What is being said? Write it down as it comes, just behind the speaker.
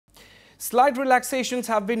Slight relaxations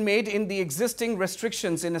have been made in the existing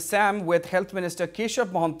restrictions in Assam, with Health Minister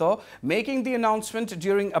Keshab Mahanta making the announcement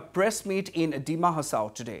during a press meet in Dima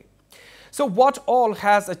Hasao today. So what all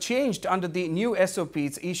has changed under the new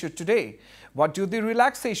SOPs issued today? What do the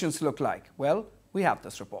relaxations look like? Well, we have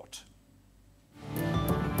this report.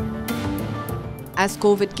 As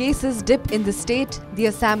COVID cases dip in the state, the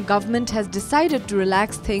Assam government has decided to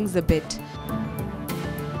relax things a bit.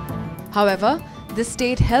 However, the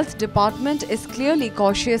State Health Department is clearly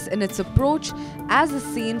cautious in its approach, as is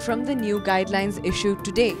seen from the new guidelines issued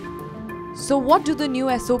today. So what do the new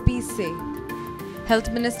SOPs say?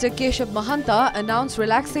 Health Minister Keshab Mahanta announced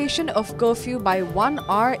relaxation of curfew by 1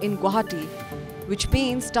 hour in Guwahati, which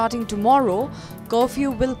means starting tomorrow,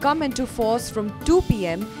 curfew will come into force from 2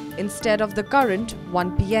 p.m. instead of the current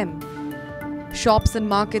 1 p.m. Shops and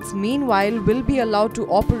markets meanwhile will be allowed to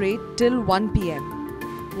operate till 1 p.m.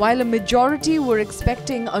 While a majority were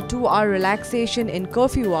expecting a 2-hour relaxation in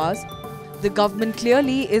curfew hours, the government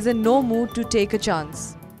clearly is in no mood to take a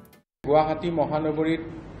chance. Guwahati Mohanagorit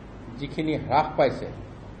jikhini hraf paise,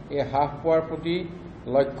 e hraf poar proti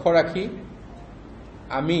lokkho rakhi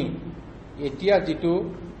ami etia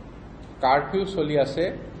jitu curfew choli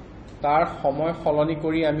ase tar somoy kholoni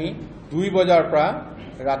kori ami 2 bajar pra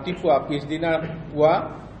ratipua pisdina pua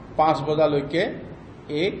 5 baja loike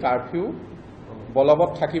e curfew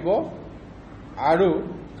বলবৎ থাকিব আৰু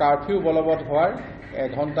curfew বলবৎ হওয়ার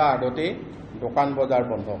 1 ঘন্টা আগতে দোকান বজাৰ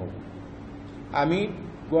বন্ধ হ'ব। আমি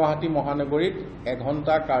গুৱাহাটী মহানগৰীত 1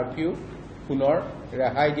 ঘন্টা কারফিউ পুনৰ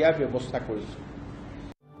ৰেহাই দিয়া ব্যৱস্থা কৰিছো।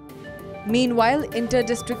 Meanwhile,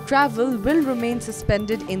 inter-district travel will remain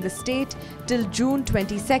suspended in the state till June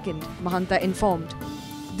 22nd, Mahanta informed.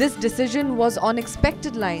 This decision was on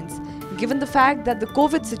expected lines, given the fact that the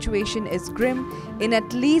COVID situation is grim in at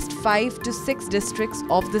least 5 to 6 districts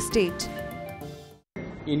of the state.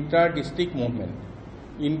 Inter-district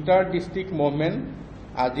movement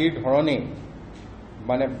আজিৰ ধৰণে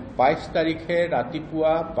মানে 22 তাৰিখে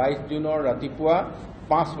ৰাতিপুৱা 22 জুনৰ ৰাতিপুৱা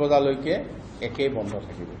 5 বজালৈকে একে বন্ধ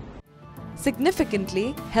থাকিব। Significantly,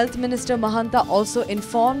 Health Minister Mahanta also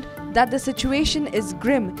informed that the situation is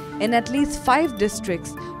grim in at least 5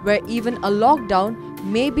 districts where even a lockdown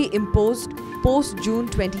may be imposed post-June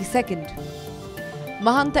 22nd.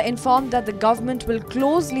 Mahanta informed that the government will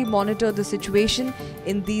closely monitor the situation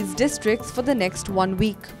in these districts for the next 1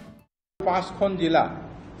 week. 5খন জিলা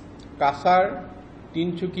কাছাৰ,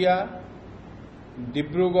 তিনচুকীয়া,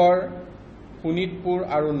 ডিব্ৰুগড়, শোণিতপুৰ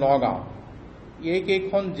আৰু নগাঁও এই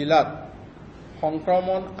কেইখন জিলাত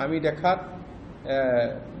সংক্ৰমণ আমি দেখাত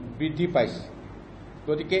বৃদ্ধি পাইছে।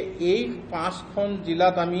 গতিকে এই 5খন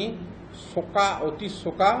জিলাত আমি অতি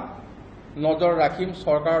চোকা নজৰ ৰাখিম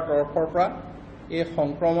চৰকাৰৰ তৰফৰ পৰা এই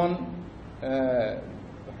সংক্ৰমণ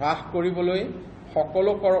হ্ৰাস কৰিবলৈ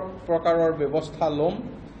সকলো প্ৰকাৰৰ ব্যৱস্থা লম,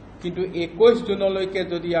 কিন্তু 21 জুনলৈকে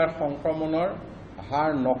যদি ইয়াৰ সংক্ৰমণৰ হাৰ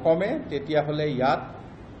নকমে তেতিয়া হলে ইয়াত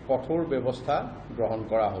কঠোৰ ব্যৱস্থা গ্ৰহণ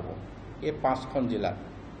কৰা হ'ব। এই 5খন জিলাত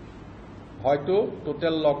হয়তো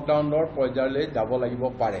টোটাল লকডাউনৰ পৰ্যায়লৈ যাব লাগিব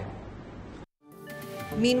পাৰে।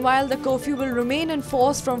 Meanwhile, the curfew will remain in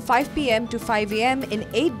force from 5 p.m. to 5 a.m. in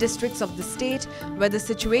 8 districts of the state where the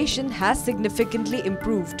situation has significantly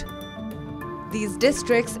improved. These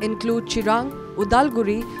districts include Chirang,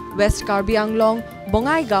 Udalguri, West Karbi Anglong,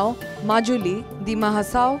 Bongaigaon, Majuli, Dima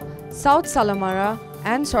Hasao, South Salamara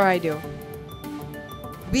and Soraido.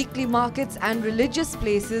 Weekly markets and religious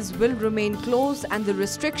places will remain closed and the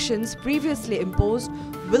restrictions previously imposed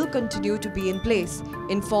will continue to be in place,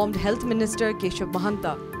 informed Health Minister Keshab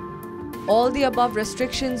Mahanta. All the above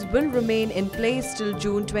restrictions will remain in place till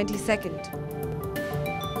June 22nd.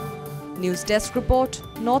 News Desk Report,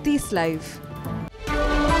 Northeast Live.